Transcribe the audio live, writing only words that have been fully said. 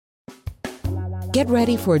Get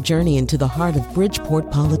ready for a journey into the heart of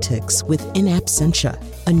Bridgeport politics with In Absentia,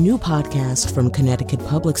 a new podcast from Connecticut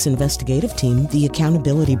Public's investigative team, The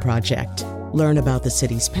Accountability Project. Learn about the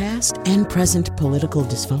city's past and present political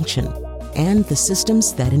dysfunction and the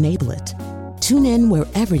systems that enable it. Tune in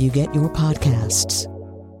wherever you get your podcasts.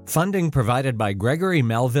 Funding provided by Gregory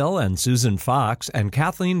Melville and Susan Fox and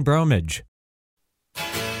Kathleen Bromage.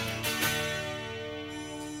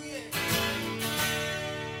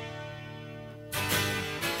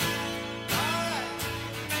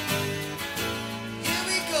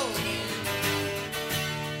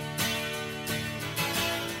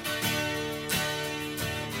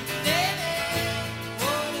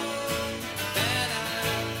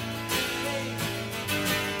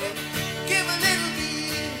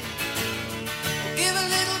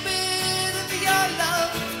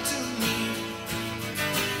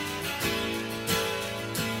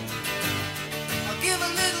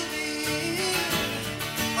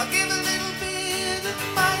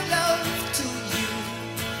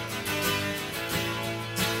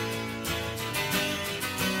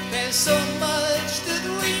 So much that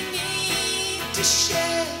we need to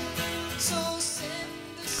share. So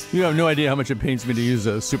you have no idea how much it pains me to use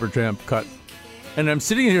a Supertramp cut. And I'm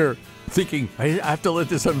sitting here thinking, I have to let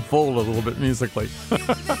this unfold a little bit musically.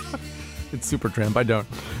 It's Supertramp, I don't.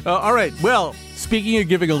 All right, well, speaking of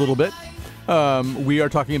giving a little bit, we are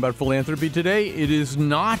talking about philanthropy today. It is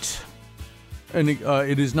not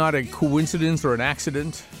a coincidence or an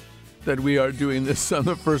accident that we are doing this on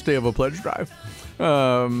the first day of a pledge drive.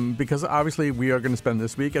 Because obviously we are going to spend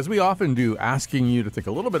this week, as we often do, asking you to think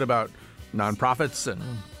a little bit about nonprofits and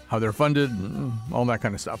how they're funded and all that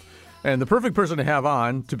kind of stuff. And the perfect person to have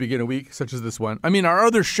on to begin a week such as this one, I mean, our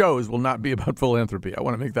other shows will not be about philanthropy. I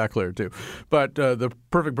want to make that clear, too. But the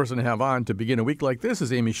perfect person to have on to begin a week like this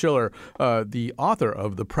is Amy Schiller, the author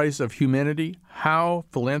of The Price of Humanity, How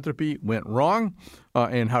Philanthropy Went Wrong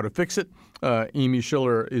and How to Fix It. Amy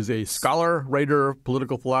Schiller is a scholar, writer,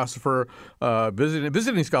 political philosopher,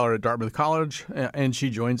 visiting scholar at Dartmouth College, and she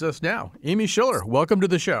joins us now. Amy Schiller, welcome to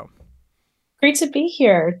the show. Great to be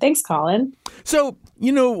here. Thanks, Colin. So,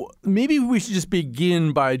 maybe we should just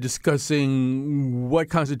begin by discussing what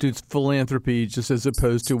constitutes philanthropy just as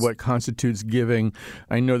opposed to what constitutes giving.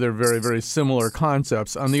 I know they're very, very similar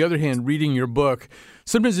concepts. On the other hand, reading your book,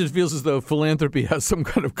 sometimes it feels as though philanthropy has some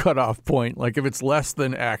kind of cutoff point. Like if it's less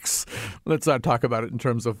than X, let's not talk about it in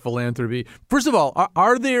terms of philanthropy. First of all,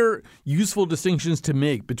 are there useful distinctions to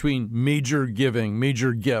make between major giving,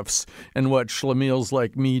 major gifts, and what schlemiels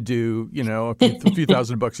like me do, a few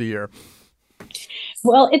 $1,000 a year?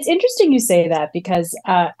 Well, it's interesting you say that because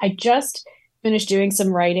I just finished doing some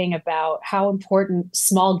writing about how important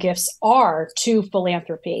small gifts are to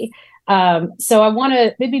philanthropy. So I want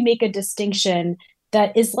to maybe make a distinction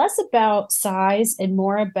that is less about size and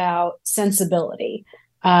more about sensibility.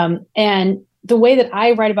 And the way that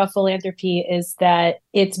I write about philanthropy is that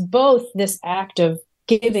it's both this act of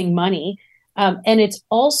giving money, and it's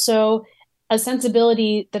also a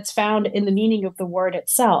sensibility that's found in the meaning of the word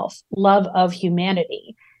itself, love of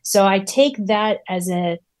humanity. So I take that as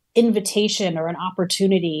an invitation or an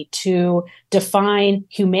opportunity to define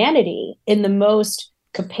humanity in the most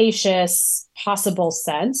capacious possible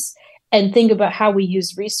sense and think about how we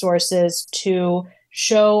use resources to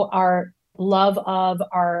show our love of,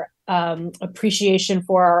 our appreciation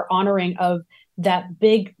for, our honoring of that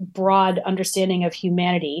big, broad understanding of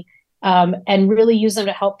humanity, and really use them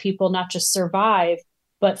to help people not just survive,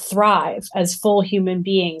 but thrive as full human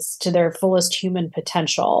beings to their fullest human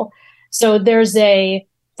potential. So there's a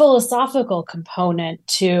philosophical component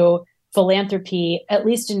to philanthropy, at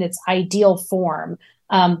least in its ideal form,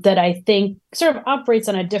 that I think sort of operates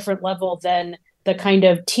on a different level than the kind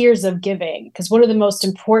of tiers of giving. Because one of the most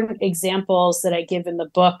important examples that I give in the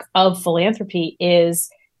book of philanthropy is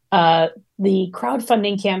the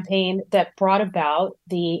crowdfunding campaign that brought about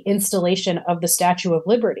the installation of the Statue of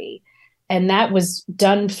Liberty. And that was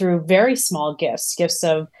done through very small gifts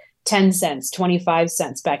of 10 cents, 25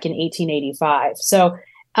 cents back in 1885. So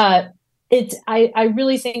I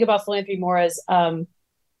really think about philanthropy more as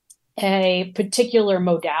a particular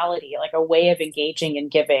modality, like a way of engaging in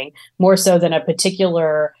giving, more so than a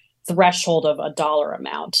particular threshold of a dollar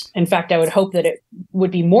amount. In fact, I would hope that it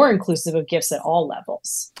would be more inclusive of gifts at all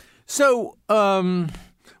levels. So when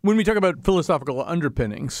we talk about philosophical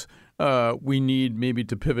underpinnings, we need maybe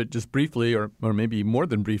to pivot just briefly, or maybe more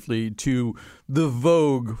than briefly, to the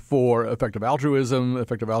vogue for effective altruism.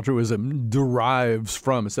 Effective altruism derives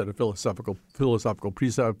from a set of philosophical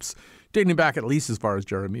precepts dating back at least as far as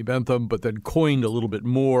Jeremy Bentham, but then coined a little bit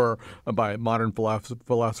more by modern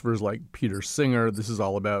philosophers like Peter Singer. This is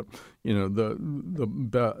all about,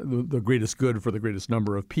 the greatest good for the greatest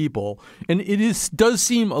number of people, and does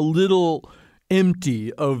seem a little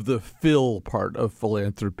empty of the phil part of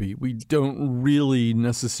philanthropy. We don't really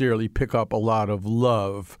necessarily pick up a lot of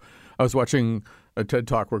love. I was watching a TED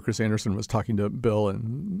Talk where Chris Anderson was talking to Bill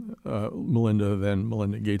and Melinda, then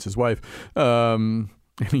Melinda Gates' wife.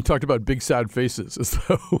 And he talked about big sad faces as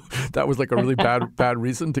though that was like a really bad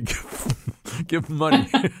reason to give money.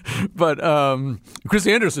 But Chris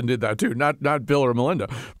Anderson did that too, not Bill or Melinda.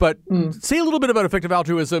 But say a little bit about effective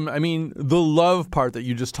altruism. I mean, the love part that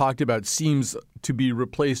you just talked about seems to be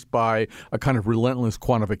replaced by a kind of relentless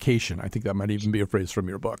quantification. I think that might even be a phrase from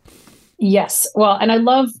your book. Yes. Well, and I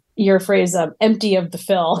love your phrase, empty of the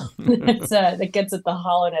fill. That gets at the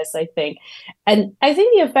hollowness, I think. And I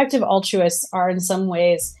think the effective altruists are in some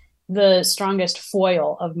ways the strongest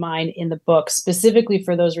foil of mine in the book, specifically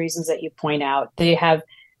for those reasons that you point out. They have,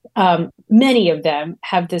 many of them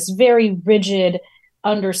have this very rigid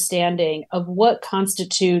understanding of what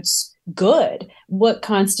constitutes good, what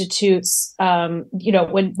constitutes, when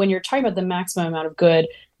you're talking about the maximum amount of good,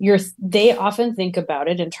 they often think about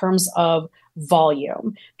it in terms of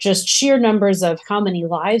volume, just sheer numbers of how many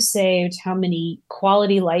lives saved, how many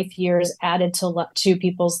quality life years added to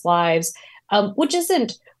people's lives, which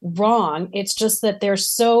isn't wrong. It's just that they're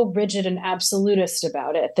so rigid and absolutist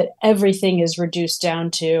about it that everything is reduced down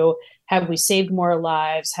to, have we saved more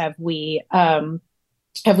lives? Have we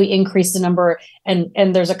increased the number? And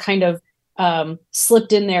there's a kind of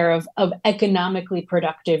slipped in there of economically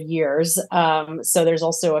productive years. So there's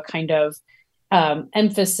also a kind of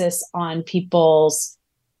emphasis on people's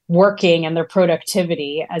working and their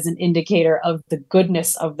productivity as an indicator of the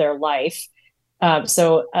goodness of their life.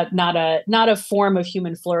 So not a form of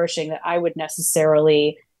human flourishing that I would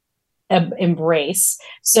necessarily embrace.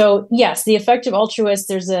 So yes, the effective altruist,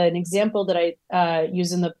 there's an example that I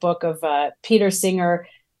use in the book of Peter Singer,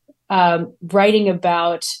 writing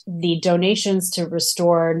about the donations to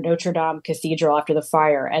restore Notre Dame Cathedral after the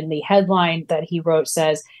fire. And the headline that he wrote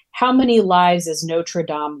says, "How many lives is Notre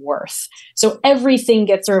Dame worth?" So everything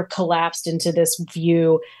gets sort of collapsed into this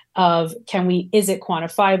view of, is it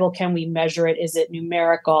quantifiable? Can we measure it? Is it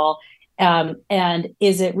numerical? And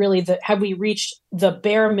is it really have we reached the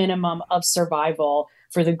bare minimum of survival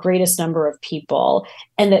for the greatest number of people?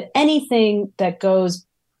 And that anything that goes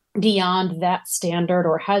beyond that standard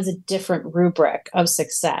or has a different rubric of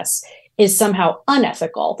success is somehow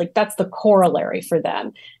unethical. Like, that's the corollary for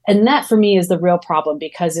them. And that for me is the real problem,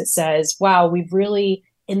 because it says, wow, we've really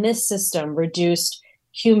in this system reduced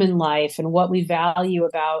human life and what we value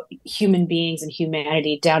about human beings and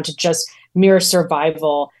humanity down to just mere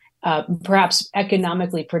survival, perhaps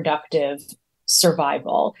economically productive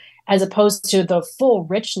survival, as opposed to the full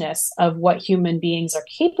richness of what human beings are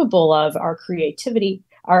capable of, our creativity,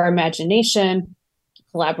 our imagination,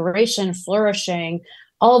 collaboration, flourishing,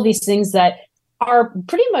 all of these things that are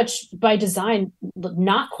pretty much by design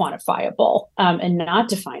not quantifiable and not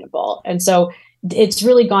definable. And so it's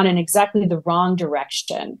really gone in exactly the wrong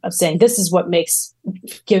direction of saying this is what makes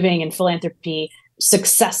giving and philanthropy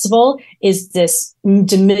successful, is this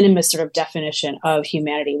de minimis sort of definition of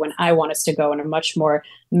humanity, when I want us to go in a much more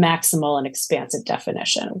maximal and expansive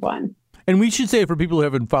definition of one. And we should say, for people who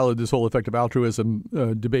haven't followed this whole effective altruism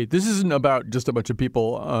debate, this isn't about just a bunch of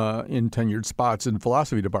people in tenured spots in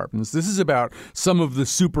philosophy departments. This is about some of the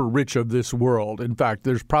super rich of this world. In fact,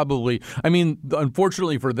 there's probably,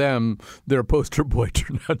 unfortunately for them, their poster boy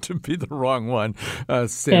turned out to be the wrong one.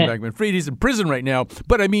 Sam Bankman-Fried, he's in prison right now.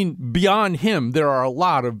 But beyond him, there are a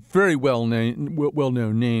lot of very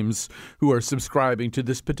well-known names who are subscribing to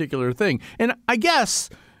this particular thing. And I guess,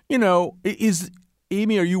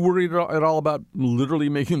 Amy, are you worried at all about literally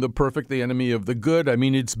making the perfect the enemy of the good? I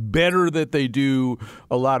mean, it's better that they do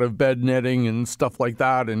a lot of bed netting and stuff like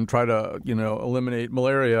that and try to, eliminate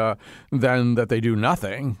malaria than that they do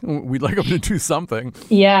nothing. We'd like them to do something.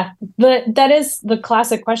 Yeah, that is the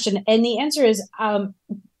classic question. And the answer is I'm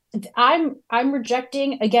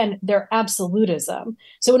rejecting, again, their absolutism.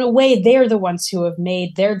 So in a way, they're the ones who have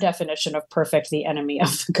made their definition of perfect the enemy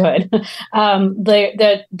of the good.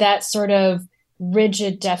 That sort of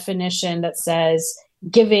rigid definition that says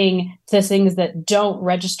giving to things that don't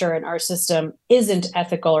register in our system isn't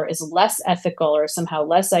ethical or is less ethical or somehow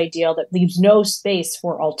less ideal, that leaves no space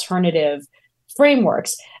for alternative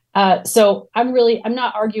frameworks. So I'm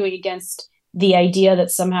not arguing against the idea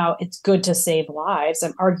that somehow it's good to save lives.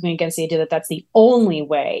 I'm arguing against the idea that that's the only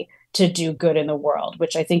way to do good in the world,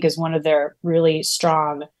 which I think is one of their really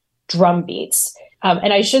strong drumbeats.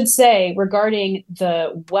 And I should say, regarding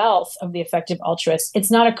the wealth of the effective altruist,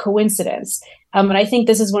 it's not a coincidence. And I think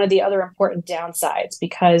this is one of the other important downsides,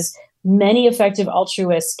 because many effective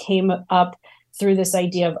altruists came up through this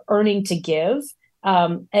idea of earning to give.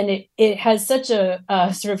 And it has such a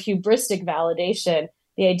sort of hubristic validation,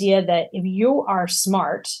 the idea that if you are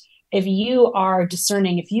smart, if you are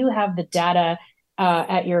discerning, if you have the data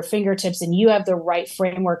at your fingertips and you have the right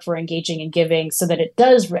framework for engaging and giving so that it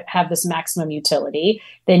does have this maximum utility,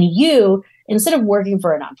 then you, instead of working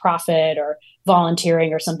for a nonprofit or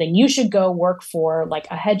volunteering or something, you should go work for like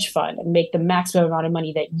a hedge fund and make the maximum amount of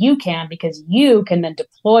money that you can, because you can then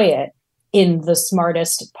deploy it in the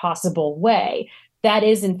smartest possible way. That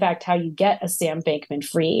is, in fact, how you get a Sam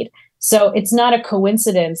Bankman-Fried. So it's not a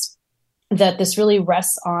coincidence that this really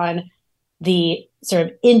rests on the sort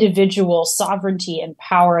of individual sovereignty and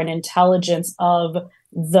power and intelligence of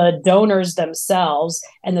the donors themselves,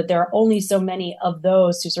 and that there are only so many of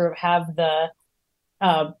those who sort of have the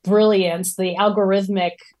brilliance, the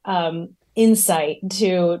algorithmic insight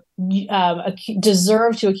to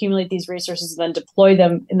deserve to accumulate these resources and then deploy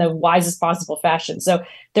them in the wisest possible fashion. So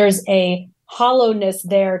there's a hollowness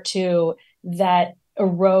there too that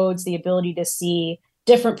erodes the ability to see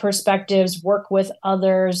different perspectives, work with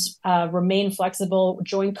others, remain flexible,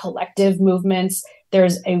 join collective movements.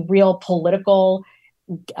 There's a real political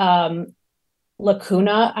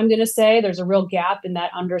lacuna, I'm going to say. There's a real gap in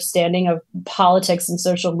that understanding of politics and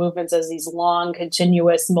social movements as these long,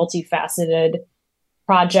 continuous, multifaceted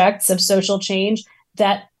projects of social change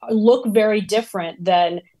that look very different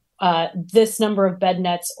than this number of bed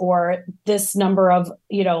nets or this number of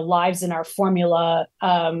lives in our formula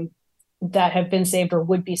that have been saved or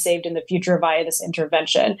would be saved in the future via this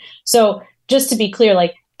intervention. So just to be clear,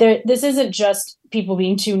 like this isn't just people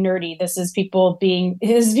being too nerdy. This is people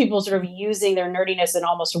sort of using their nerdiness and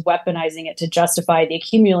almost weaponizing it to justify the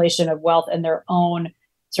accumulation of wealth and their own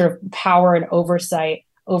sort of power and oversight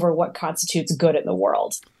over what constitutes good in the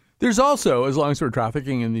world. There's also, as long as we're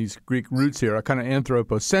trafficking in these Greek roots here, a kind of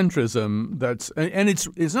anthropocentrism and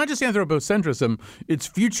it's not just anthropocentrism, it's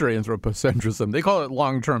future anthropocentrism. They call it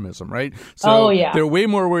long-termism, right? So they're way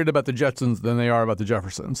more worried about the Jetsons than they are about the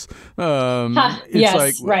Jeffersons.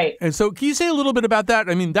 Right. And so can you say a little bit about that?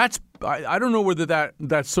 I mean, I don't know whether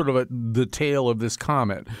that's sort of the tale of this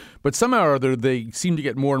comet, but somehow or other they seem to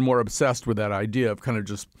get more and more obsessed with that idea of kind of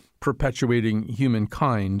just perpetuating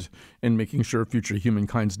humankind and making sure future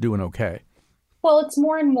humankind's doing okay. Well, it's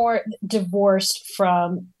more and more divorced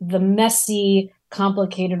from the messy,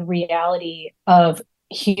 complicated reality of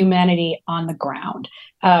humanity on the ground.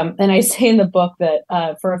 And I say in the book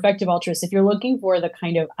that for effective altruists, if you're looking for the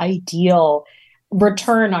kind of ideal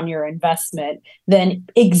return on your investment, then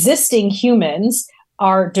existing humans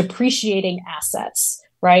are depreciating assets.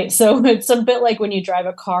 Right. So it's a bit like when you drive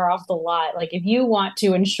a car off the lot. Like if you want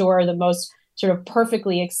to ensure the most sort of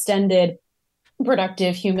perfectly extended,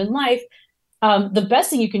 productive human life, the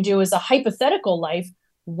best thing you can do is a hypothetical life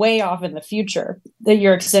way off in the future that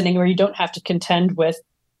you're extending, where you don't have to contend with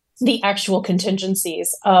the actual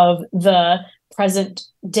contingencies of the present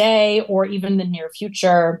day or even the near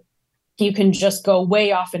future. You can just go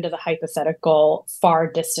way off into the hypothetical, far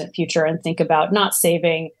distant future and think about not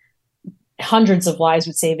saving hundreds of lives,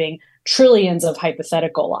 but saving trillions of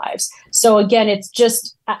hypothetical lives. So again, it's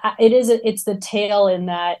the tale in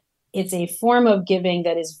that it's a form of giving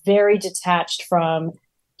that is very detached from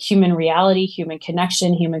human reality, human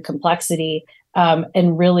connection, human complexity,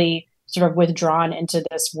 and really sort of withdrawn into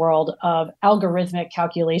this world of algorithmic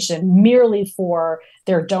calculation merely for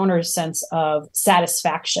their donors' sense of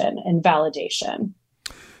satisfaction and validation.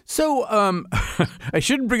 So I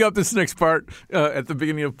shouldn't bring up this next part at the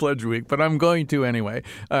beginning of Pledge Week, but I'm going to anyway.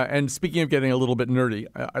 And speaking of getting a little bit nerdy,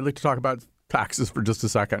 I'd like to talk about taxes for just a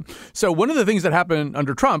second. So one of the things that happened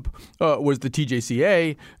under Trump was the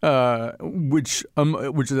TJCA, which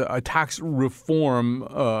is a tax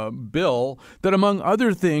reform bill that, among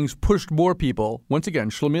other things, pushed more people, once again,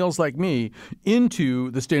 schlemiels like me,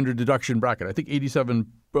 into the standard deduction bracket. I think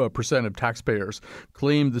 87% of taxpayers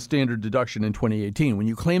claimed the standard deduction in 2018. When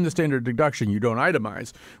you claim the standard deduction, you don't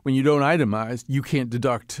itemize. When you don't itemize, you can't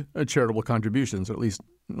deduct charitable contributions, or at least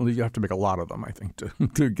you have to make a lot of them, I think,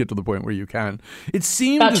 to get to the point where you can. It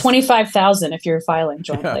seems about 25,000 if you're filing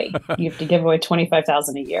jointly. Yeah. You have to give away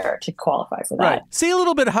 25,000 a year to qualify for that. Right. Say a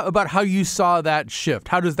little bit about how you saw that shift.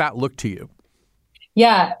 How does that look to you?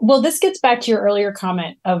 Yeah. Well, this gets back to your earlier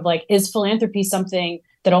comment of like, is philanthropy something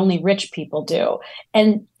that only rich people do.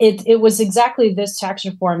 And it was exactly this tax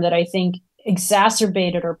reform that I think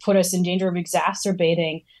exacerbated or put us in danger of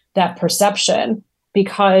exacerbating that perception,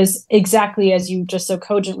 because exactly as you just so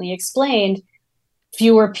cogently explained,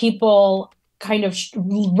 fewer people kind of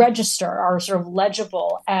register, are sort of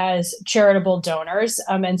legible as charitable donors,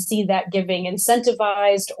 and see that giving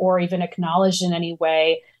incentivized or even acknowledged in any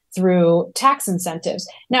way through tax incentives.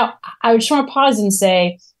 Now, I just want to pause and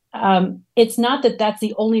say, it's not that that's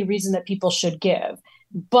the only reason that people should give,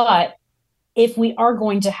 but if we are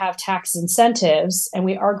going to have tax incentives and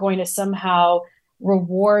we are going to somehow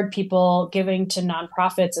reward people giving to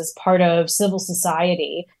nonprofits as part of civil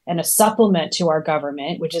society and a supplement to our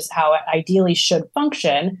government, which is how it ideally should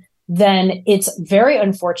function, then it's very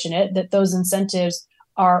unfortunate that those incentives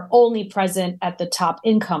are only present at the top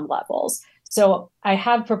income levels. So I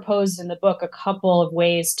have proposed in the book a couple of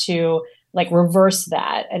ways to reverse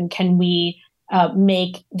that. And can we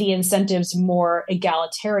make the incentives more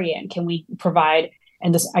egalitarian? Can we provide,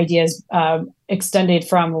 and this idea is extended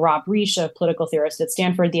from Rob Reich, a political theorist at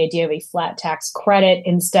Stanford, the idea of a flat tax credit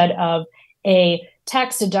instead of a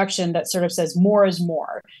tax deduction that sort of says more is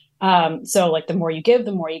more. So the more you give,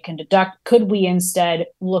 the more you can deduct. Could we instead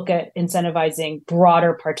look at incentivizing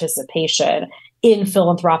broader participation in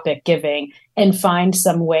philanthropic giving and find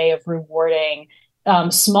some way of rewarding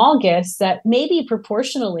small gifts that maybe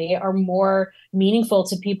proportionally are more meaningful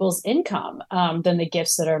to people's income than the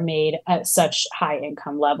gifts that are made at such high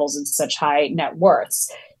income levels and such high net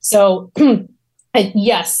worths. So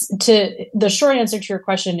yes, to the short answer to your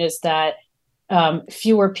question is that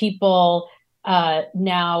fewer people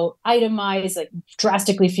now itemize,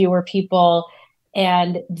 drastically fewer people,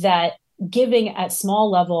 and that giving at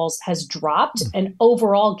small levels has dropped and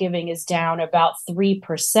overall giving is down about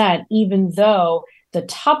 3%, even though the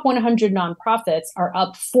top 100 nonprofits are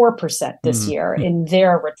up 4% this year in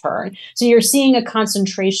their return. So you're seeing a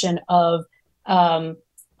concentration of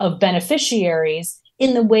beneficiaries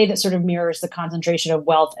in the way that sort of mirrors the concentration of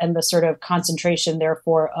wealth and the sort of concentration,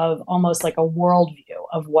 therefore, of almost like a worldview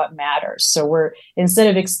of what matters. So we're, instead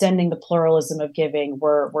of extending the pluralism of giving,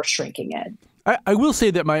 we're shrinking it. I will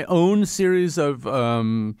say that my own series of,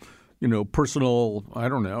 personal, personal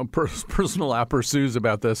aperçus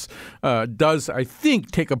about this does, I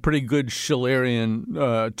think, take a pretty good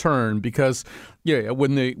Schillerian turn because,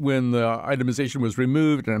 when the itemization was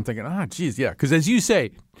removed, and I'm thinking, because as you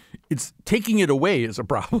say, it's taking it away is a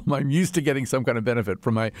problem. I'm used to getting some kind of benefit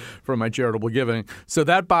from my charitable giving. So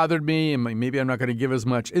that bothered me, and maybe I'm not going to give as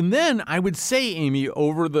much. And then I would say, Amy,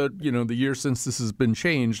 over the years since this has been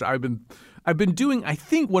changed, I've been doing, I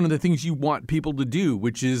think, one of the things you want people to do,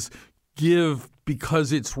 which is give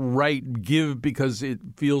because it's right, give because it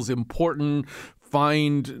feels important,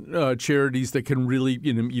 find charities that can really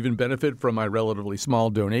even benefit from my relatively small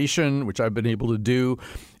donation, which I've been able to do.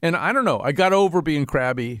 And I don't know, I got over being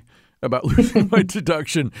crabby about losing my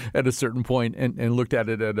deduction at a certain point and looked at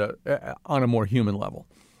it on a more human level.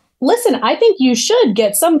 Listen, I think you should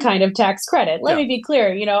get some kind of tax credit. Let me be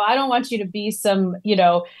clear. I don't want you to be I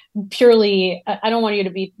don't want you to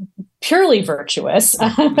be purely virtuous.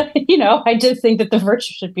 I just think that the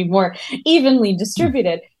virtue should be more evenly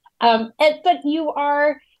distributed. But you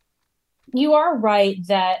are right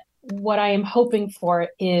that what I am hoping for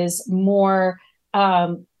is more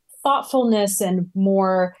thoughtfulness and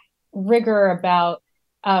more rigor about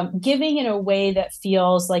giving in a way that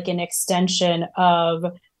feels like an extension of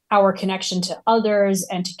our connection to others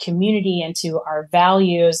and to community and to our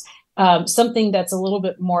values, something that's a little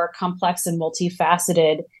bit more complex and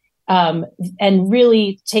multifaceted, and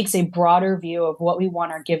really takes a broader view of what we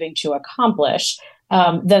want our giving to accomplish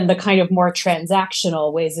than the kind of more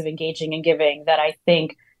transactional ways of engaging in giving that I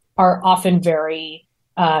think are often very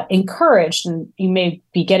encouraged. And you may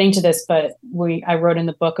be getting to this, but I wrote in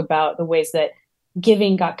the book about the ways that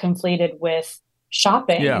giving got conflated with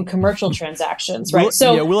shopping and commercial transactions, right?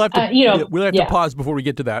 We'll have to pause before we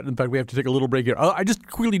get to that. In fact, we have to take a little break here. I just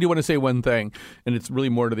quickly do want to say one thing, and it's really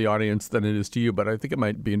more to the audience than it is to you, but I think it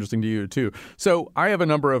might be interesting to you too. So I have a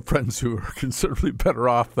number of friends who are considerably better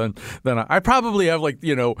off than I probably have,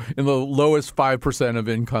 in the lowest 5% of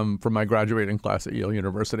income from my graduating class at Yale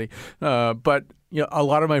University. But a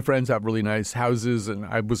lot of my friends have really nice houses, and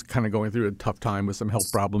I was kind of going through a tough time with some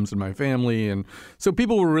health problems in my family. And so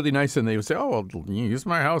people were really nice, and they would say, oh, well, use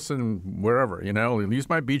my house and wherever, use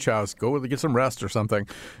my beach house, go get some rest or something.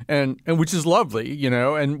 And which is lovely,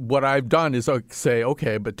 and what I've done is say,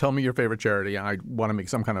 okay, but tell me your favorite charity. I want to make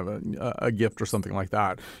some kind of a gift or something like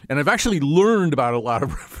that. And I've actually learned about a lot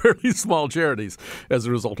of fairly small charities as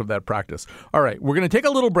a result of that practice. All right, we're going to take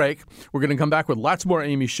a little break. We're going to come back with lots more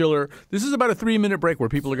Amy Schiller. This is about a 3-minute 30-minute break where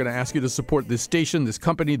people are going to ask you to support this station, this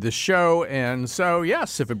company, this show. And so,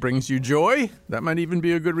 yes, if it brings you joy, that might even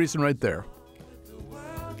be a good reason right there.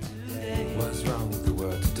 What's wrong with the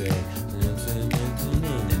world today?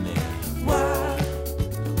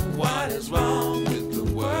 What is wrong with the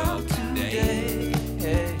world today?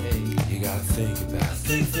 You gotta think about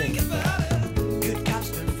it. Think about it. Good cops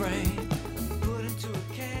been framed, put into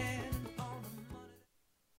a can.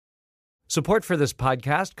 Support for this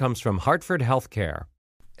podcast comes from Hartford Healthcare.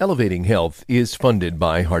 Elevating Health is funded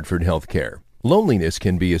by Hartford Healthcare. Loneliness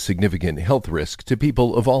can be a significant health risk to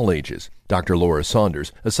people of all ages. Dr. Laura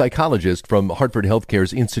Saunders, a psychologist from Hartford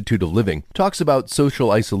Healthcare's Institute of Living, talks about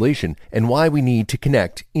social isolation and why we need to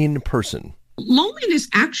connect in person. Loneliness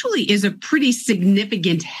actually is a pretty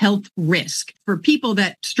significant health risk for people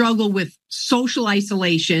that struggle with social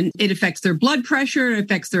isolation. It affects their blood pressure, it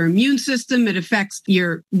affects their immune system, it affects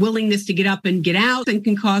your willingness to get up and get out, and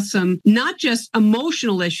can cause some not just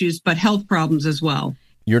emotional issues, but health problems as well.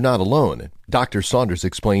 You're not alone. Dr. Saunders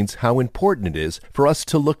explains how important it is for us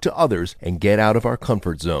to look to others and get out of our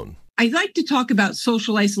comfort zone. I like to talk about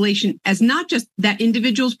social isolation as not just that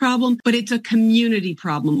individual's problem, but it's a community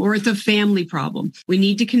problem or it's a family problem. We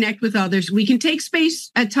need to connect with others. We can take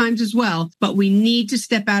space at times as well, but we need to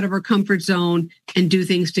step out of our comfort zone and do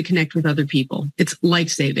things to connect with other people. It's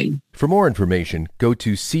life-saving. For more information, go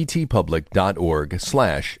to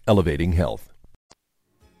ctpublic.org/elevatinghealth.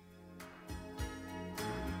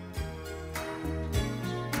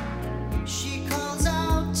 She calls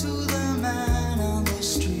out to the man on the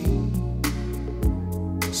street.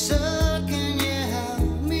 Sir, can you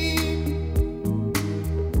help me?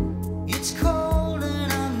 It's cold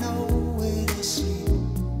and I'm nowhere to sleep.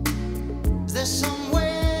 Is there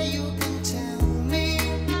somewhere you can tell me?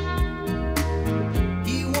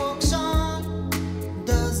 He walks on,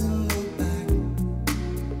 doesn't look back.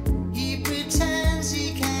 He pretends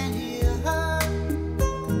he can't hear her.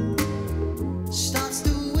 Starts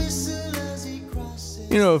to whistle as he crosses.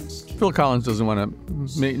 You know, if Phil Collins doesn't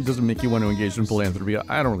make you want to engage in philanthropy,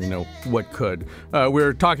 I don't really know what could.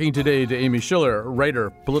 We're talking today to Amy Schiller, writer,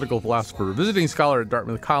 political philosopher, visiting scholar at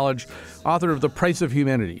Dartmouth College, author of The Price of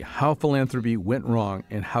Humanity, How Philanthropy Went Wrong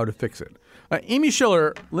and How to Fix It. Amy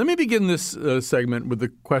Schiller, let me begin this segment with the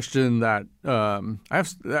question that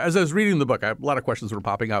as I was reading the book, a lot of questions were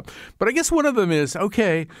popping up. But I guess one of them is,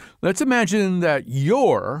 okay, let's imagine that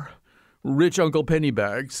your rich Uncle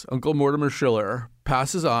Pennybags, Uncle Mortimer Schiller,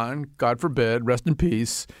 passes on, God forbid, rest in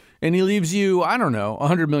peace, and he leaves you, I don't know,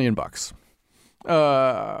 $100 million. What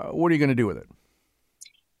are you going to do with it?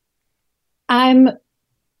 I'm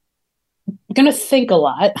going to think a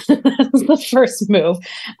lot. That's the first move.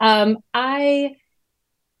 I'm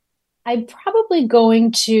probably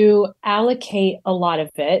going to allocate a lot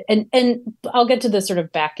of it, and I'll get to the sort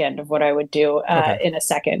of back end of what I would do in a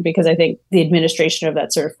second, because I think the administration of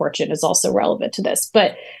that sort of fortune is also relevant to this.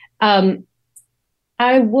 But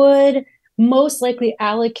I would most likely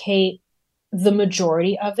allocate the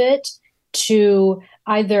majority of it to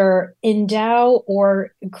either endow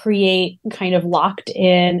or create kind of locked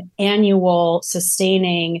in annual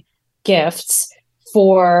sustaining gifts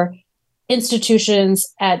for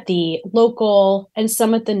institutions at the local and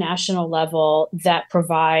some at the national level that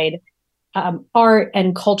provide art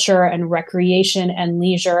and culture and recreation and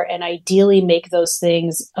leisure, and ideally make those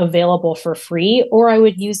things available for free, or I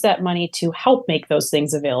would use that money to help make those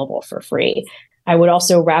things available for free. I would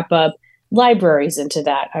also wrap up libraries into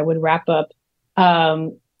that. I would wrap up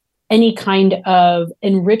any kind of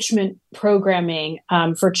enrichment programming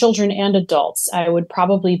for children and adults. I would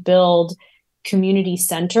probably build community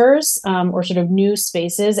centers or sort of new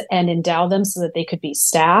spaces and endow them so that they could be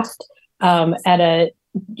staffed at a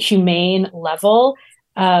humane level.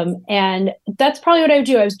 And that's probably what I would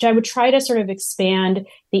do. I would try to sort of expand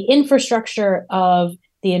the infrastructure of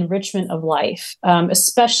the enrichment of life,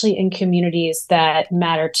 especially in communities that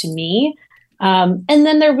matter to me. And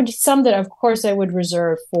then there would be some that, of course, I would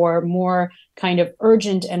reserve for more kind of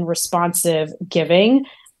urgent and responsive giving.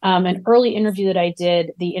 An early interview that I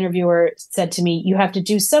did, the interviewer said to me, you have to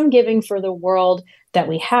do some giving for the world that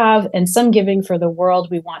we have and some giving for the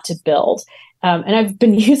world we want to build. And I've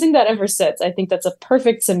been using that ever since. I think that's a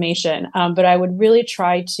perfect summation. But I would really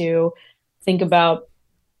try to think about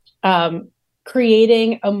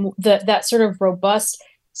creating that sort of robust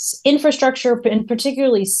infrastructure, and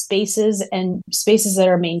particularly spaces that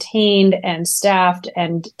are maintained and staffed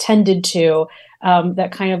and tended to,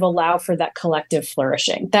 that kind of allow for that collective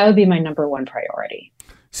flourishing. That would be my number one priority.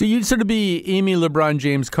 So you'd sort of be Amy LeBron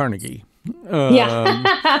James Carnegie. Yeah.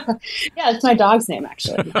 Yeah, it's my dog's name,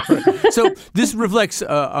 actually. So this reflects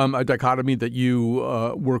a dichotomy that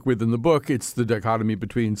you work with in the book. It's the dichotomy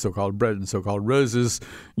between so-called bread and so-called roses.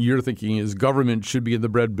 Your thinking is government should be in the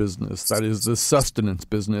bread business, that is the sustenance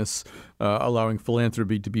business, allowing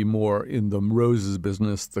philanthropy to be more in the roses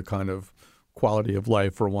business, the kind of quality of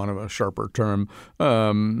life, for want of a sharper term.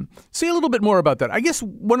 Say a little bit more about that. I guess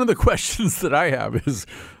one of the questions that I have is,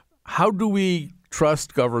 how do we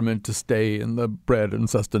trust government to stay in the bread and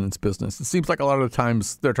sustenance business? It seems like a lot of the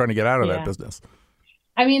times they're trying to get out of that business.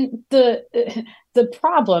 I mean, the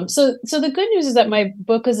problem. So the good news is that my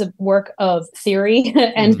book is a work of theory,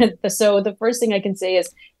 and so the first thing I can say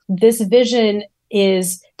is this vision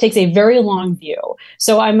takes a very long view.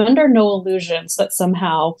 So I'm under no illusions that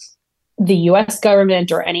somehow the U.S.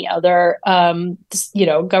 government or any other,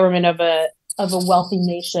 government of a wealthy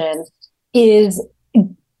nation is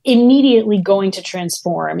immediately going to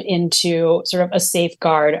transform into sort of a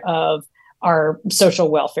safeguard of our social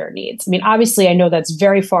welfare needs. I mean, obviously, I know that's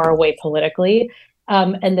very far away politically,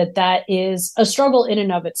 and that is a struggle in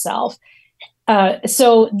and of itself.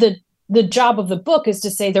 So the job of the book is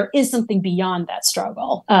to say there is something beyond that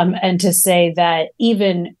struggle, and to say that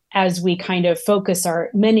even as we kind of focus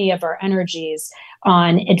many of our energies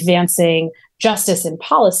on advancing justice and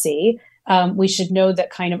policy, we should know that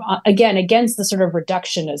kind of, again, against the sort of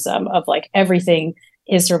reductionism of like everything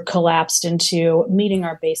is sort of collapsed into meeting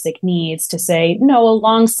our basic needs, to say, no,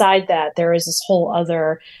 alongside that, there is this whole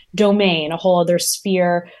other domain, a whole other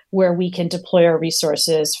sphere where we can deploy our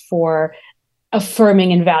resources for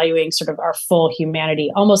affirming and valuing sort of our full humanity,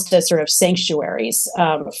 almost as sort of sanctuaries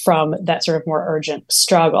from that sort of more urgent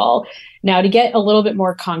struggle. Now, to get a little bit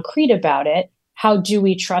more concrete about it, how do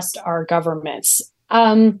we trust our governments?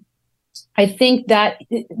 I think that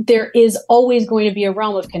there is always going to be a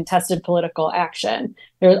realm of contested political action.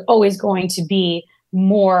 There's always going to be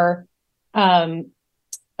more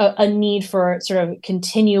a need for sort of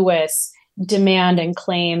continuous demand and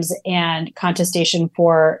claims and contestation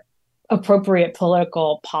for appropriate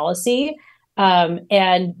political policy.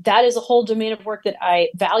 And that is a whole domain of work that I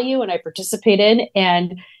value and I participate in.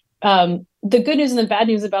 And the good news and the bad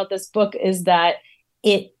news about this book is that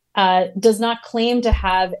it does not claim to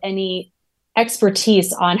have any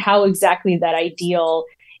expertise on how exactly that ideal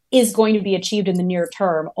is going to be achieved in the near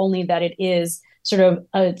term, only that it is sort of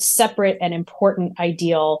a separate and important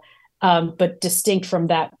ideal, but distinct from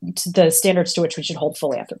the standards to which we should hold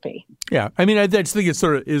philanthropy. Yeah. I mean, I just think it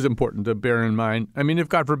sort of is important to bear in mind. I mean, if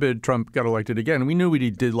God forbid Trump got elected again, we knew what he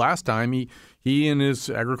did last time. He and his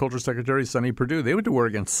agriculture secretary, Sonny Perdue, they went to war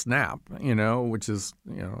against SNAP, which is,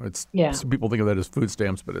 some people think of that as food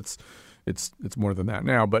stamps, but it's more than that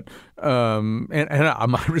now. But and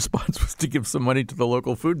my response was to give some money to the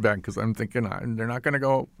local food bank, because I'm thinking they're not going to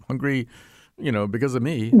go hungry, because of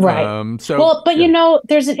me. Right.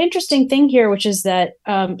 There's an interesting thing here, which is that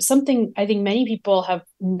something I think many people have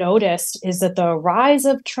noticed is that the rise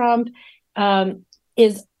of Trump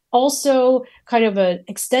is also kind of an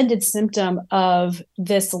extended symptom of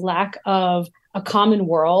this lack of a common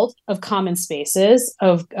world, of common spaces,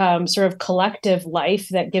 of sort of collective life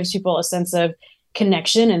that gives people a sense of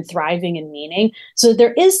connection and thriving and meaning. So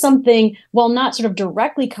there is something, while not sort of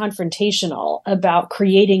directly confrontational, about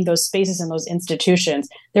creating those spaces and those institutions.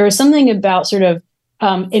 There is something about sort of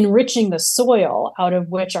enriching the soil out of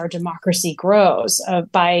which our democracy grows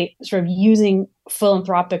by sort of using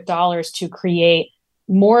philanthropic dollars to create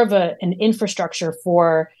more of an infrastructure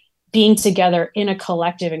for being together in a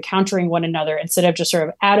collective, encountering one another, instead of just sort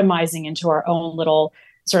of atomizing into our own little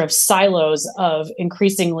sort of silos of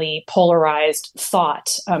increasingly polarized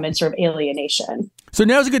thought and sort of alienation. So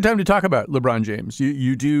now's a good time to talk about LeBron James.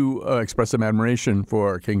 You do express some admiration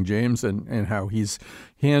for King James and how he's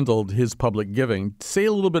handled his public giving. Say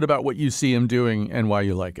a little bit about what you see him doing and why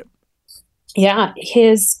you like it. Yeah,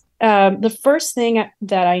 the first thing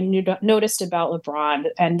that I noticed about LeBron,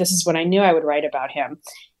 and this is when I knew I would write about him,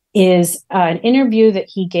 is an interview that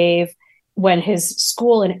he gave when his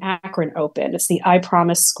school in Akron opened. It's the I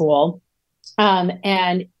Promise School.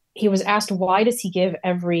 And he was asked, why does he give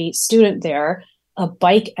every student there a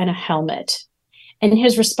bike and a helmet? And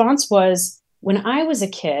his response was, when I was a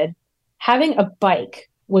kid, having a bike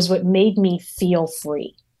was what made me feel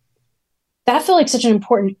free. That felt like such an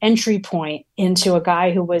important entry point into a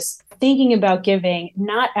guy who was thinking about giving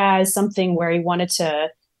not as something where he wanted to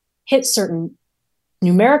hit certain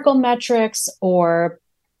numerical metrics or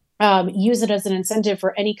use it as an incentive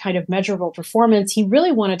for any kind of measurable performance. He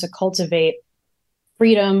really wanted to cultivate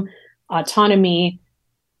freedom, autonomy,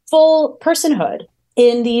 full personhood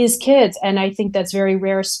in these kids. And I think that's very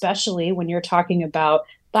rare, especially when you're talking about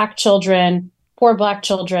Black children, poor Black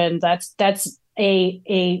children. That's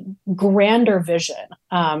a grander vision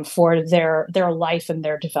for their life and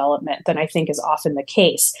their development than I think is often the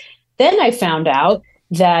case. Then I found out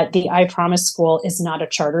that the I Promise school is not a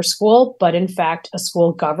charter school, but in fact a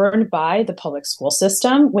school governed by the public school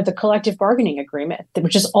system with a collective bargaining agreement,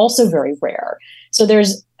 which is also very rare. So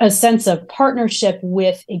there's a sense of partnership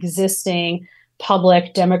with existing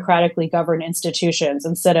public, democratically governed institutions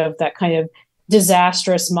instead of that kind of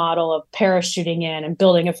disastrous model of parachuting in and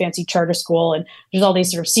building a fancy charter school. And there's all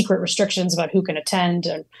these sort of secret restrictions about who can attend.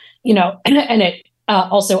 And, and it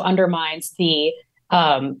also undermines the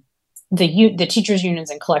teachers unions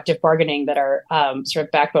and collective bargaining that are sort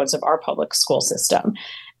of backbones of our public school system.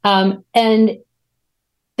 And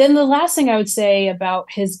then the last thing I would say about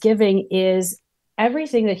his giving is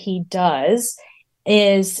everything that he does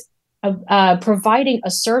is providing a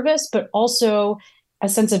service, but also a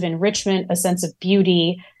sense of enrichment, a sense of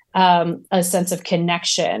beauty, a sense of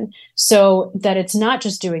connection, so that it's not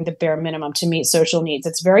just doing the bare minimum to meet social needs.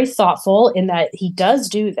 It's very thoughtful in that he does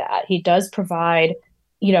do that. He does provide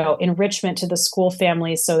enrichment to the school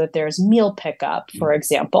families so that there's meal pickup, for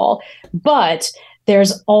example. But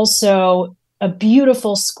there's also a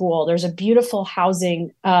beautiful school. There's a beautiful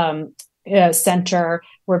housing center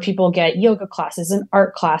where people get yoga classes and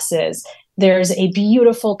art classes. There's a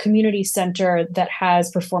beautiful community center that has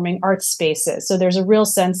performing arts spaces. So there's a real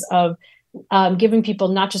sense of giving people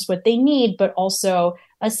not just what they need, but also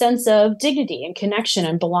a sense of dignity and connection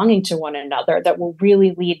and belonging to one another that will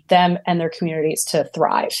really lead them and their communities to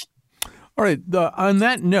thrive. All right. On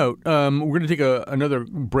that note, we're going to take another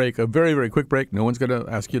break, a very, very quick break. No one's going to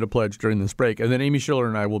ask you to pledge during this break. And then Amy Schiller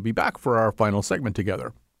and I will be back for our final segment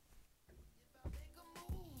together.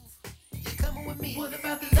 What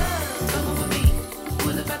about the love? Come on with me.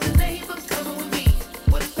 What about the neighbors? Come on with me.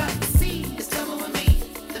 What about the seeds? Come on with me.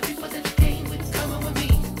 The people that you came with? Come on with me.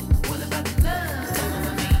 What about the love? Come on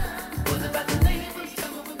with me. What about the neighbors?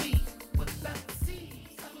 Come on with me. What about the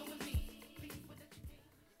seeds? Come on with me.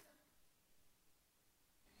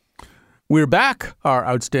 We're back. Our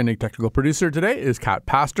outstanding technical producer today is Kat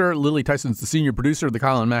Pastor. Lily Tyson's the senior producer of the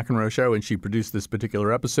Colin McEnroe Show, and she produced this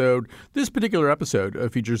particular episode. This particular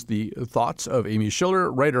episode features the thoughts of Amy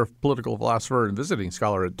Schiller, writer, political philosopher, and visiting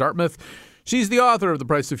scholar at Dartmouth. She's the author of The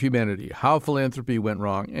Price of Humanity, How Philanthropy Went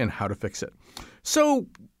Wrong and How to Fix It. So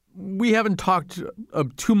we haven't talked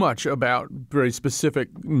too much about very specific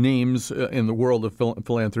names in the world of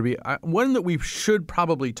philanthropy. One that we should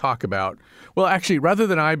probably talk about, well, actually, rather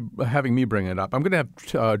than having me bring it up, I'm going to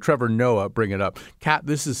have Trevor Noah bring it up. Kat,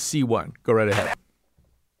 this is C1. Go right ahead.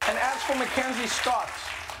 And as for Mackenzie Scott,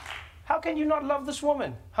 how can you not love this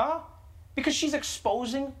woman, huh? Because she's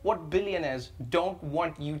exposing what billionaires don't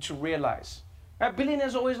want you to realize.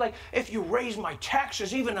 Billionaires always like, if you raise my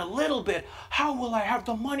taxes even a little bit, how will I have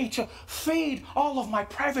the money to feed all of my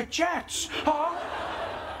private jets, huh?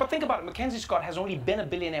 But think about it, Mackenzie Scott has only been a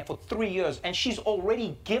billionaire for 3 years, and she's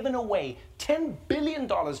already given away $10 billion,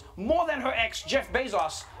 more than her ex, Jeff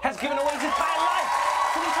Bezos, has given away his entire life.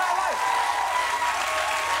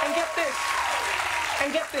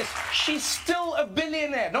 And get this, she's still a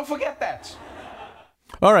billionaire. Don't forget that.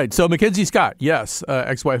 All right. So Mackenzie Scott, yes,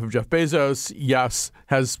 ex-wife of Jeff Bezos, yes,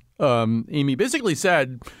 has Amy basically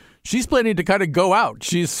said she's planning to kind of go out.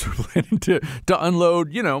 She's planning to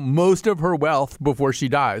unload, most of her wealth before she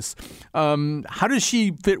dies. How does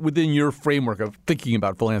she fit within your framework of thinking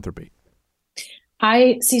about philanthropy?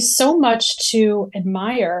 I see so much to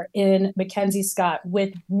admire in Mackenzie Scott,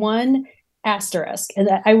 with one asterisk. And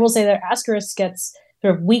I will say that asterisk gets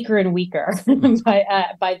sort of weaker and weaker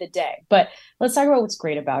by the day. But let's talk about what's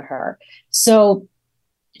great about her. So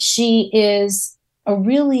she is a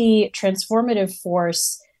really transformative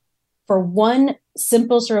force for one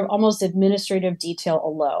simple sort of almost administrative detail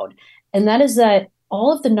alone. And that is that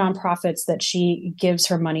all of the nonprofits that she gives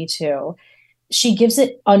her money to, she gives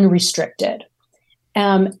it unrestricted.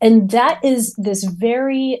 And that is this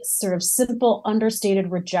very sort of simple, understated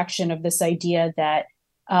rejection of this idea that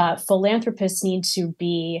philanthropists need to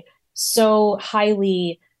be so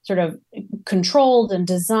highly sort of controlled and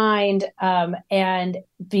designed and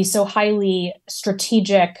be so highly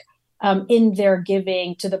strategic in their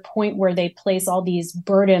giving, to the point where they place all these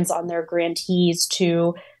burdens on their grantees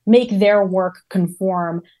to make their work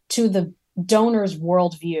conform to the donor's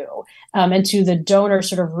worldview and to the donor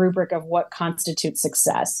sort of rubric of what constitutes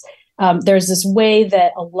success. There's this way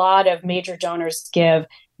that a lot of major donors give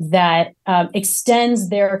that extends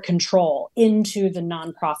their control into the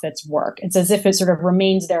nonprofit's work. It's as if it sort of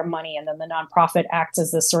remains their money, and then the nonprofit acts as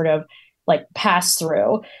this sort of like pass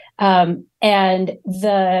through. And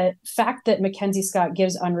the fact that Mackenzie Scott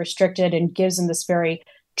gives unrestricted and gives in this very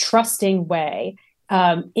trusting way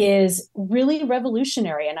is really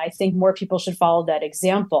revolutionary. And I think more people should follow that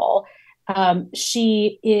example.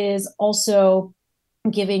 She is also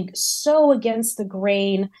giving so against the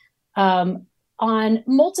grain on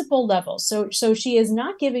multiple levels. So she is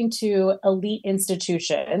not giving to elite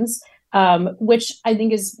institutions, which I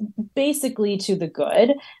think is basically to the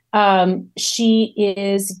good. She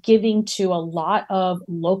is giving to a lot of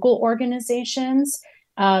local organizations.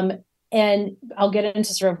 And I'll get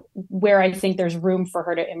into sort of where I think there's room for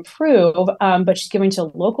her to improve. But she's giving to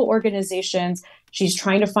local organizations. She's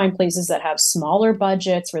trying to find places that have smaller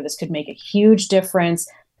budgets where this could make a huge difference.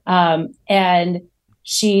 And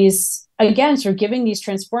she's, again, sort of giving these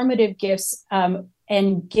transformative gifts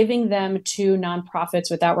and giving them to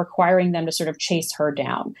nonprofits without requiring them to sort of chase her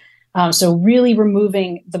down. So really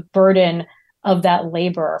removing the burden of that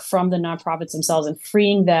labor from the nonprofits themselves and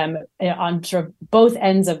freeing them on sort of both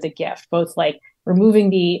ends of the gift, both like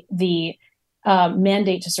removing the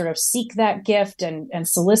mandate to sort of seek that gift and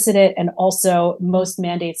solicit it, and also most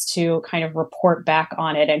mandates to kind of report back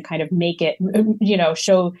on it and kind of make it,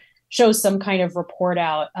 show some kind of report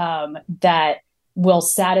out that will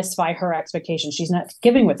satisfy her expectations. She's not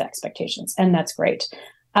giving with expectations, and that's great.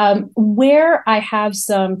 Where I have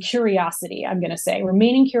some curiosity, I'm going to say,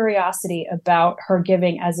 remaining curiosity about her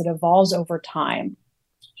giving as it evolves over time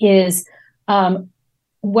is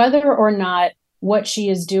whether or not what she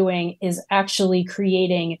is doing is actually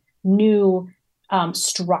creating new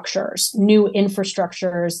structures, new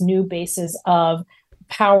infrastructures, new bases of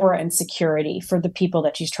power and security for the people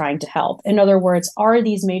that she's trying to help. In other words, are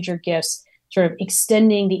these major gifts sort of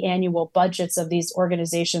extending the annual budgets of these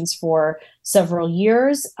organizations for several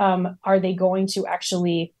years? Are they going to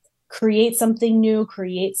actually create something new,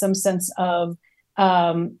 create some sense of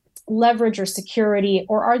leverage or security,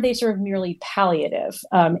 or are they sort of merely palliative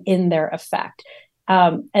in their effect?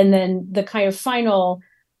 And then the kind of final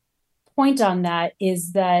point on that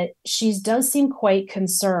is that she does seem quite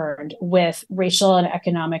concerned with racial and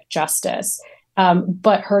economic justice.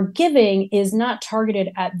 But her giving is not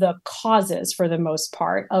targeted at the causes, for the most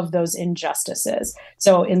part, of those injustices.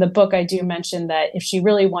 So in the book, I do mention that if she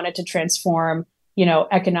really wanted to transform,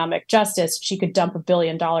 economic justice, she could dump $1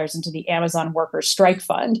 billion into the Amazon workers' strike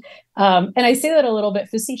fund. And I say that a little bit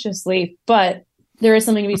facetiously, but there is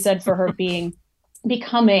something to be said for her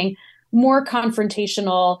becoming more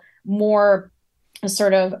confrontational, more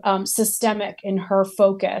sort of systemic in her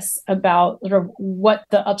focus about sort of what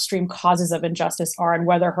the upstream causes of injustice are and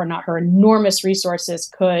whether or not her enormous resources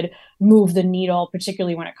could move the needle,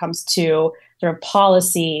 particularly when it comes to sort of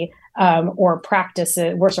policy or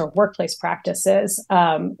practices, or sort of workplace practices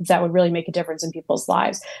that would really make a difference in people's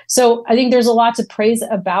lives. So I think there's a lot to praise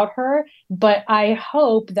about her, but I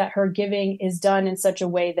hope that her giving is done in such a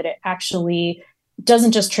way that it actually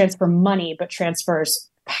doesn't just transfer money, but transfers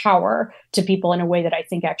power to people in a way that I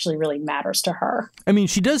think actually really matters to her. I mean,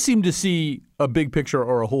 she does seem to see a big picture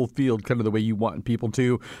or a whole field kind of the way you want people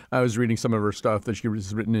to. I was reading some of her stuff that she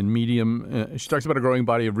has written in Medium. She talks about a growing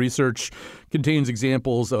body of research, contains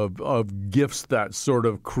examples of gifts that sort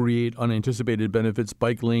of create unanticipated benefits,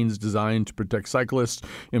 bike lanes designed to protect cyclists,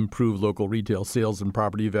 improve local retail sales and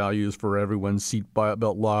property values for everyone, seat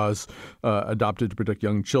belt laws adopted to protect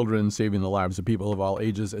young children, saving the lives of people of all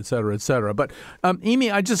ages, et cetera, et cetera. But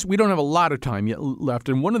Amy, we don't have a lot of time yet left.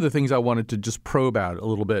 And one of the things I wanted to just probe out a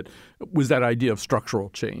little bit was that idea of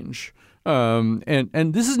structural change.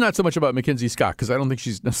 And this is not so much about Mackenzie Scott, because I don't think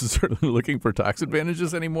she's necessarily looking for tax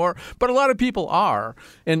advantages anymore, but a lot of people are.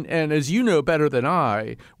 And as you know better than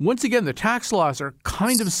I, once again, the tax laws are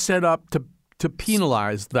kind of set up to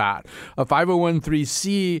penalize that. A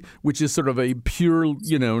 501(c), which is sort of a pure,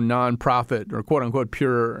 nonprofit or quote unquote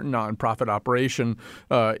pure nonprofit operation,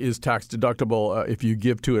 is tax deductible if you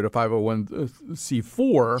give to it. A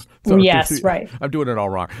 501(c)(4). Yes, right. I'm doing it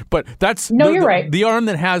all wrong, but that's you're right. The arm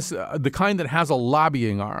that has the kind that has a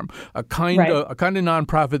lobbying arm, a kind of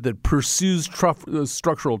nonprofit that pursues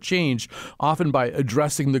structural change, often by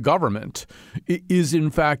addressing the government, is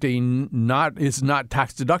in fact not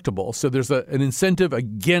tax deductible. So there's an incentive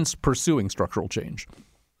against pursuing structural change.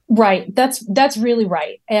 Right. That's really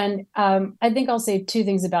right. And I think I'll say two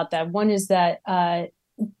things about that. One is that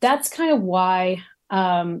that's kind of why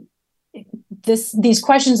these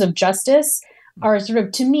questions of justice are sort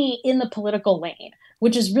of, to me, in the political lane,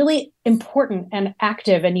 which is really important and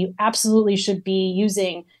active. And you absolutely should be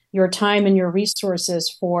using your time and your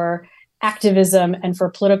resources for activism and for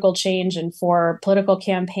political change and for political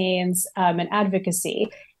campaigns and advocacy.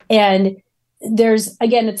 And there's,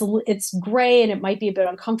 again, it's gray and it might be a bit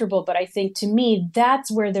uncomfortable, but I think to me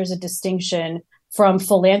that's where there's a distinction from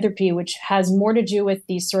philanthropy, which has more to do with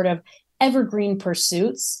these sort of evergreen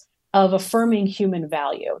pursuits of affirming human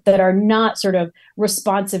value that are not sort of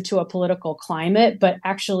responsive to a political climate, but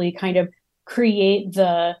actually kind of create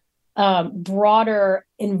the broader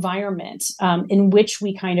environment in which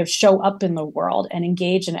we kind of show up in the world and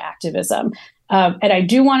engage in activism. And I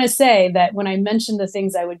do want to say that when I mentioned the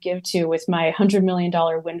things I would give to with my $100 million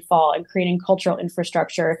windfall and creating cultural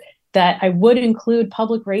infrastructure, that I would include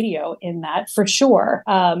public radio in that for sure,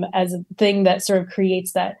 as a thing that sort of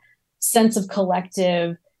creates that sense of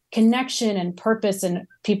collective connection and purpose and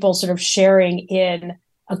people sort of sharing in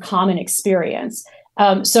a common experience.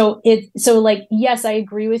 So yes, I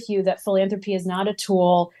agree with you that philanthropy is not a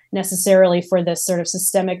tool necessarily for this sort of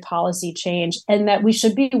systemic policy change, and that we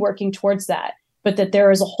should be working towards that, but that there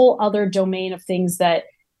is a whole other domain of things that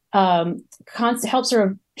help sort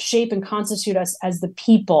of shape and constitute us as the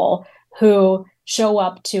people who show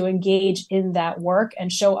up to engage in that work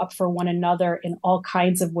and show up for one another in all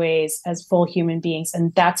kinds of ways as full human beings.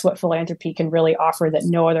 And that's what philanthropy can really offer that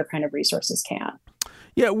no other kind of resources can.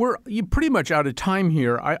 Yeah, we're pretty much out of time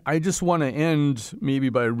here. I just want to end maybe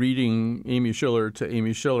by reading Amy Schiller to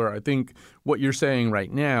Amy Schiller. I think what you're saying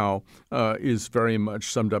right now is very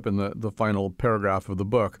much summed up in the final paragraph of the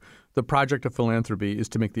book. The project of philanthropy is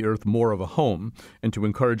to make the earth more of a home and to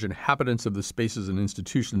encourage inhabitants of the spaces and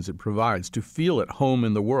institutions it provides to feel at home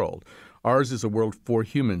in the world. Ours is a world for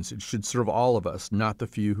humans. It should serve all of us, not the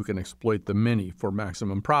few who can exploit the many for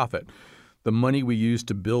maximum profit. The money we use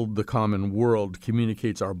to build the common world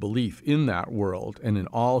communicates our belief in that world and in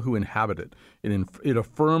all who inhabit it. It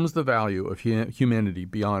affirms the value of humanity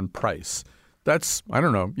beyond price. That's, I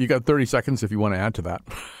don't know, you got 30 seconds if you want to add to that.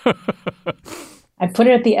 I put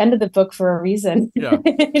it at the end of the book for a reason. Yeah.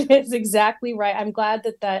 It's exactly right. I'm glad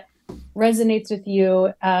that resonates with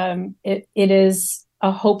you. It is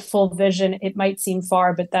a hopeful vision. It might seem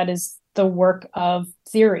far, but that is the work of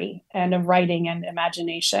theory and of writing and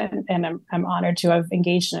imagination. And I'm honored to have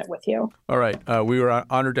engaged in it with you. All right. We were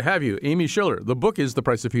honored to have you. Amy Schiller. The book is The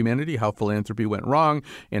Price of Humanity, How Philanthropy Went Wrong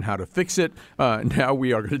and How to Fix It. Now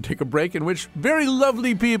we are going to take a break in which very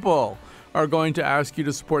lovely people are going to ask you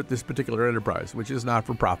to support this particular enterprise, which is not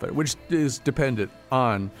for profit, which is dependent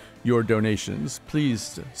on your donations.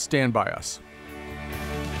 Please stand by us.